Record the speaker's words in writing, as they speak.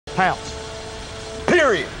Pounce.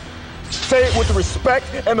 Period. Say it with the respect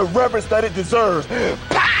and the reverence that it deserves.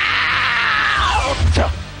 Pounce!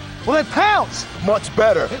 Well, then Pounce! Much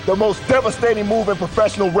better. The most devastating move in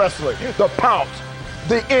professional wrestling. The pounce.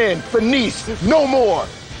 The end. Finis. No more.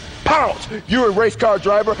 Pounce. You're a race car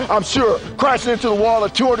driver, I'm sure. Crashing into the wall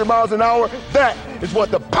at 200 miles an hour. That is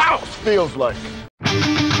what the pounce feels like.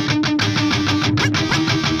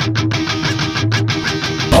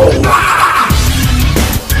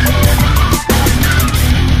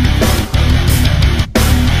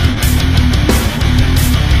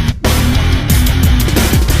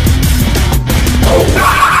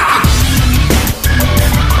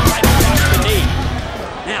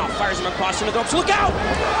 Across into the ropes. Look out!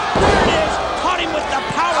 There it is! Caught him with the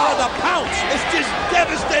power of the pounce. It's just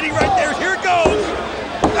devastating right there. Here it goes.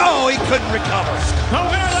 Oh, he couldn't recover. The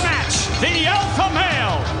winner of the match, the alpha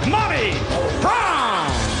male, Monty Brown.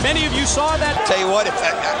 Many of you saw that. Tell you what,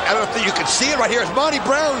 I don't think you can see it right here. It's Monty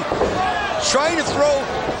Brown trying to throw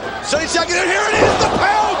Sonny Second, and here it is, the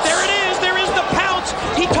pounce! There it is. There is the pounce.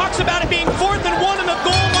 He talks about it being 4th and 1 in the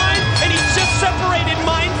goal line, and he's just separated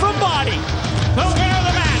mind from body. The winner of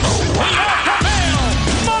the match, the alpha male,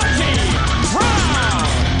 Monty Brown.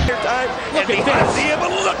 Look at him, but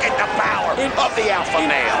look at the power of the alpha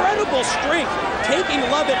male. Incredible strength, taking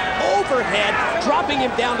Lovett overhead, dropping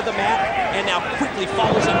him down to the mat, and now quickly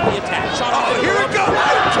follows up the attack. Shot off Here it goes.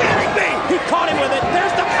 Are you kidding me? He caught him with it.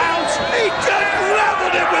 There's the pounce. He just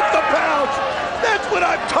leveled him with the pounce. That's what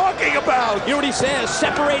I'm talking about. You know what he says?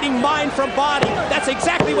 Separating mind from body. That's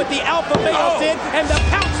exactly what the alpha male did, and the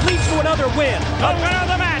pounce leads to another win. The winner of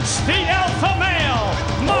the match, the alpha male,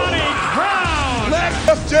 Monty Brown. Yes,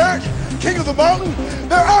 Jared, king of the mountain.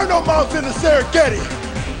 There are no mountains in the Serengeti.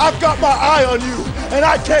 I've got my eye on you, and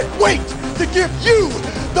I can't wait to give you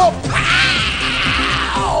the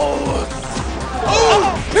pounce.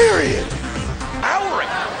 Oh, period. Powering.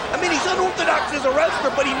 I mean, he's unorthodox as a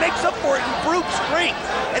wrestler, but he makes up for it in brute strength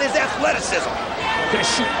and his athleticism. Gonna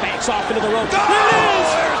shoot Banks off into the ropes. Oh, There it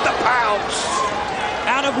is! there's the pounce.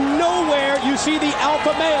 Out of nowhere, you see the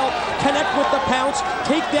alpha male connect with the pounce,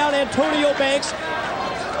 take down Antonio Banks.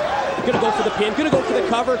 Gonna go for the pin, gonna go for the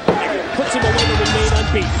cover. Puts him away to remain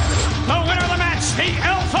unbeaten. The winner of the match, the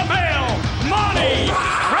alpha male, Monty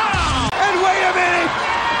Brown. And wait a minute.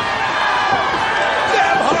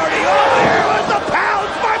 Jeff Hardy. Oh, there was the pounce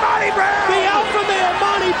by Monty Brown. The alpha male,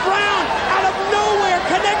 Monty Brown, out of nowhere,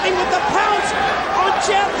 connecting with the pounce on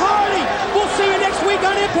Jeff Hardy. We'll see you next week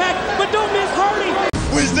on Impact, but don't miss Hardy.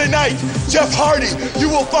 Wednesday night, Jeff Hardy, you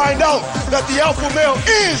will find out that the alpha male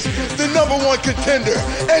is the #1 contender,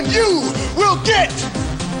 and you will get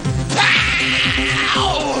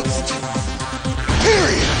pounced.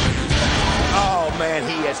 Period. Oh, man,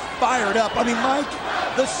 he is fired up. I mean, Mike,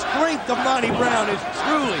 the strength of Monty Brown is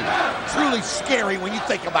truly scary when you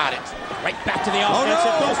think about it. Right back to the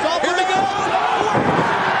offensive. Here we go.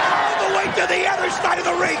 All the way to the other side of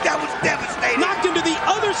the ring. That was devastating. Knocked him to the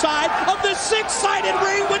other side of the 6-sided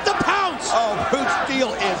ring with the pounce. Oh, Brute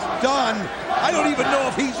Steel is done. I don't even know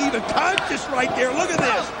if he's even conscious right there. Look at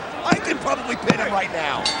this. I can probably pin him right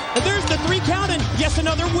now. And there's the 3 count, and yes,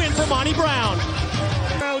 another win for Monty Brown.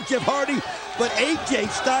 Jeff Hardy, but AJ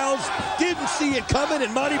Styles didn't see it coming,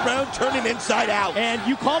 and Monty Brown turned him inside out. And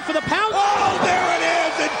you called for the pounce? Oh, there it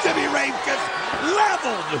is, and Jimmy Rave just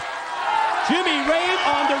leveled. Jimmy Rave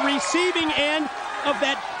on the receiving end of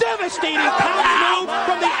that devastating pounce move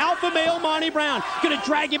from the alpha male Monty Brown. Gonna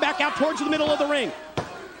drag him back out towards the middle of the ring.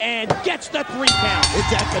 And gets the 3 count.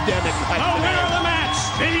 It's academic. The winner of the match,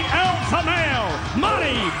 the alpha male,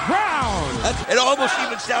 Monty Brown. It almost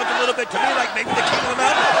even sounds a little bit to me like maybe the King of the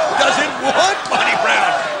Mountain doesn't want Monty Brown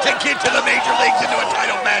to get to the major leagues into a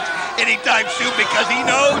title match anytime soon, because he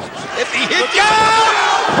knows if he hits you,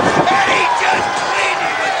 and he just cleaned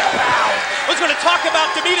him with the pound. I was going to talk about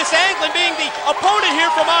Demetrius Anglin being the opponent here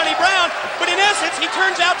for Monty Brown, but in essence, he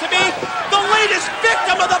turns out to be the latest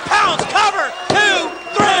victim of the pounce. Cover, 2,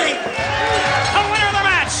 3. The winner of the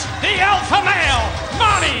match, the alpha male,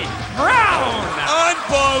 Monty Brown.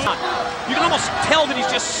 Unbelievable. You can almost tell that he's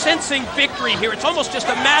just sensing victory here. It's almost just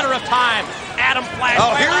a matter of time. Adam flashed.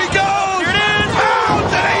 Oh, here he goes. Here it is.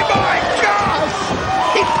 Pounce, and my gosh.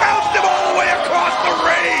 He pounced him all the way across the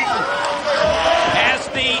ring. As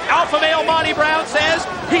the alpha male Monty Brown says,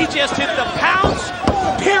 he just hit the pounce,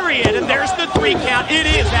 period. And there's the 3 count. It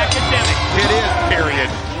is academic. It is, period.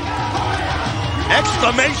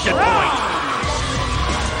 Exclamation point.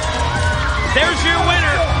 There's your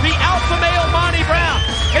winner, the alpha male Monty Brown.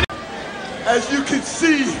 As you can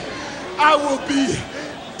see, I will be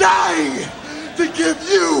dying to give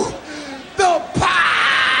you the pounce.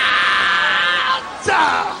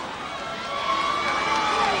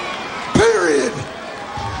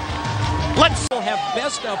 Let's have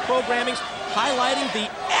best of programming highlighting the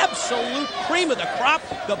absolute cream of the crop,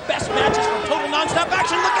 the best matches from total non-stop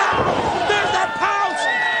action. Look out! There's that Pounce!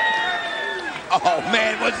 Oh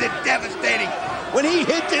man, was it devastating. When he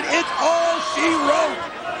hits it, it's all she wrote.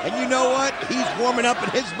 And you know what? He's warming up in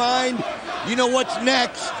his mind. You know what's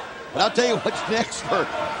next. But I'll tell you what's next for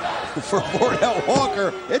Bornell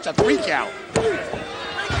Walker. It's a 3 count.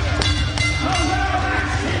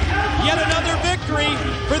 Yet another victory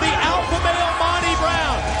for the alpha male Monty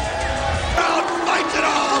Brown. Brown fights it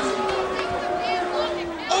off.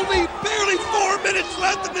 Only barely 4 minutes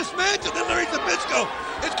left in this match, and then Larry Zbyszko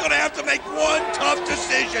is going to have to make one tough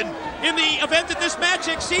decision. In the event that this match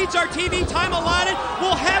exceeds our TV time allotted,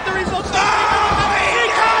 we'll have the results. Oh, he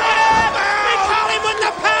got it! We caught him with the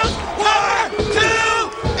Pounce. 1,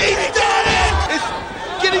 2, he did it! It's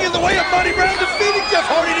getting in the way of Monty Brown defeating Jeff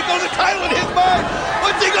Hardy to go to the title in his mind.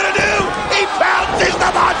 What's he gonna do? He pounces the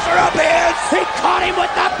monster of his! He caught him with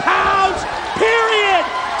the Pounce, period!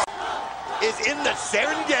 Is in the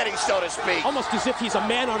Serengeti, so to speak. Almost as if he's a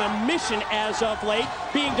man on a mission as of late,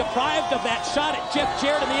 being deprived of that shot at Jeff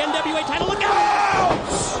Jarrett in the NWA title. Look out!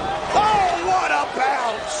 Pounce! Oh, what a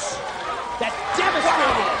bounce! That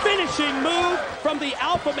devastating finishing move from the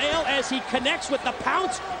alpha male as he connects with the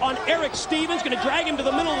Pounce on Eric Stevens. Going to drag him to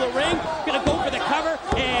the middle of the ring. Going to go for the cover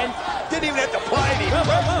and Didn't even have to play it.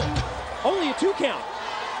 whoa. Only a 2 count.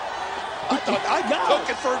 I took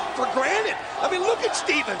it for granted. I mean, look at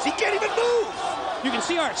Stevens. He can't even move. You can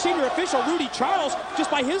see our senior official, Rudy Charles, just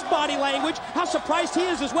by his body language, how surprised he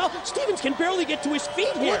is as well. Stevens can barely get to his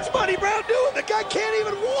feet here. What's Monty Brown doing? The guy can't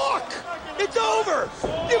even walk. It's over.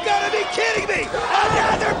 You gotta be kidding me.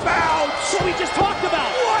 Another bounce. What we just talked about.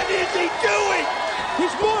 What is he doing?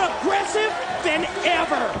 He's more aggressive than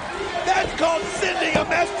ever. That's called sending a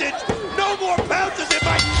message. No more bounces if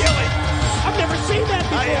I kill him. I've never seen that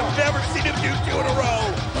before. I have never seen him do 2 in a row.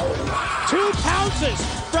 2 pounces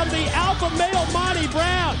from the alpha male Monty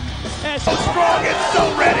Brown. As So strong and so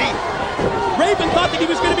ready. Raven thought that he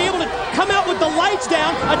was going to be able to come out with the lights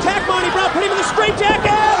down, attack Monty Brown, put him in the straitjacket.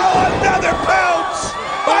 Oh, another pounce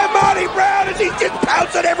by Monty Brown as he's just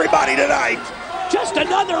pouncing everybody tonight. Just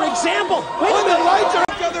another example. Wait a When the minute. lights are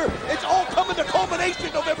together, it's all coming to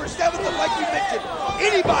culmination November 7th. And like we mentioned,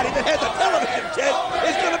 anybody that has a television set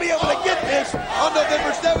is going to be able to get this on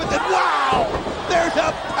November 7th. And wow, there's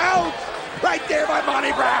a pounce right there by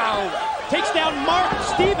Monty Brown. Takes down Mark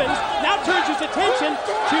Stevens, now turns his attention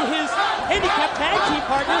to his handicap tag team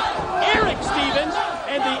partner, Eric Stevens,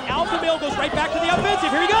 and the alpha male goes right back to the offensive.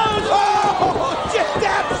 Here he goes. Oh, just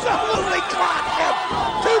absolutely clocked him.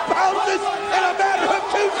 2 pounces in a matter of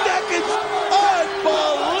 2 seconds.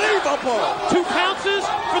 Unbelievable. 2 pounces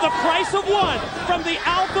for the price of 1 from the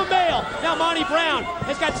alpha male. Now Monty Brown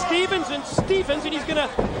has got Stevens, and he's going to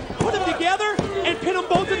put them together and pin them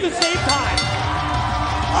both at the same time.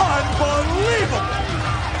 Unbelievable.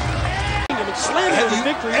 And slam him to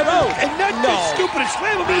victory road. And not just stupid and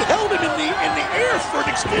slam him, he held him in the air for an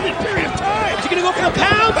extended period of time. Is he going to go for the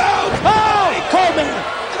Pounce? Pounce. Oh, Coleman.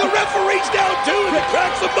 The referee's down too, and he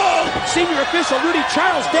cracks them both. Senior official Rudy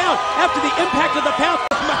Charles down after the impact of the Pounce.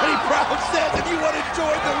 Monty Brown says, if you want to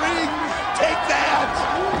join the ring, take that.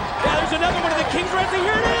 Yeah, there's another one of the King's Wrestling.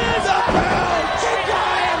 Here it is. The Pounce. He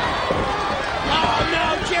got him. Oh,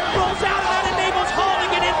 no. Jim rolls out, and that enables Hall to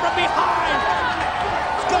get in from behind.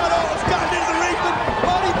 Scott Hall's gotten into the ring, but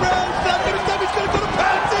Monty Brown's not going to stop. He's going to go to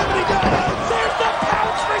Pounce him, and he does. There's the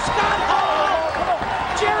Pounce for Scott Hall.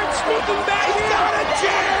 Jarrett sneaking back He's in. got a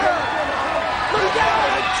chair. Look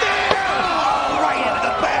out, a chair. Oh, right into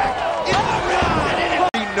the back. In the ring.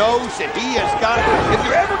 He knows that he has got, if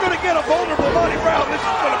you're ever going to get a vulnerable Monty Brown, this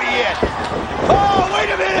is going to be it. Oh, wait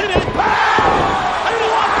a minute. I don't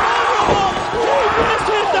know what's vulnerable. This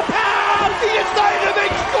is the Pounce. He decided to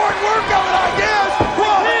make short work of it, I guess.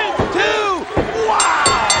 1, 2,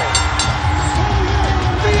 wow.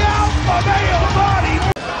 The alpha male body.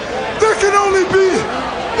 There can only be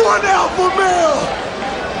one alpha male,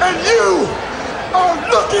 and you are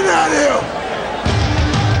looking at him.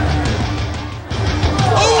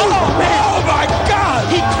 Oh, man. Oh my God.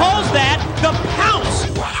 He calls that the Pounce.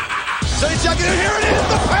 So he's checking in. Here it is,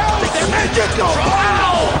 the Pounce. And just go.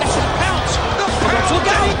 Wow. That's the Pounce. The Pounce. Look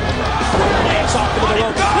out. Lands off into the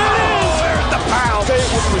rope. There it is. There's the Pounce. Say it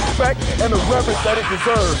with respect and the reverence that it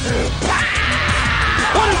deserves.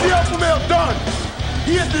 What has the alpha male done?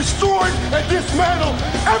 He has destroyed and dismantled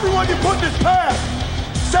everyone he put in his path.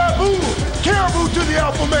 Sabu, Caribou to the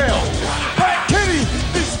alpha male. Pat Kenny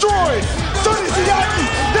destroyed. Sonny Siaki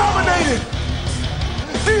dominated.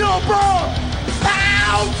 Dino Brown,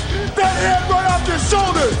 pounce that head right off your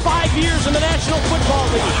shoulders. By years in the National Football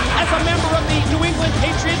League as a member of the New England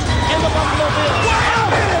Patriots and the Buffalo Bills. Wow!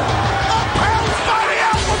 A Pounce by the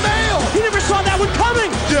alpha male! He never saw that one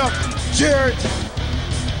coming! Jeff Jarrett,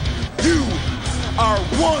 you are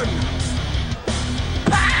one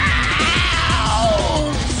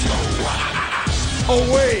pound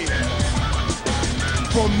away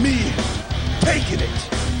from me taking it.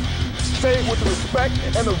 Say it with the respect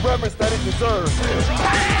and the reverence that it deserves.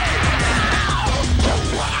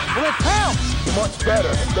 Well, it's Pounce. Much better.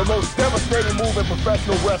 The most devastating move in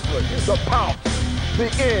professional wrestling. The Pounce.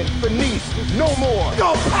 The end. Finis. No more.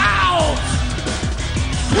 Go Pounce!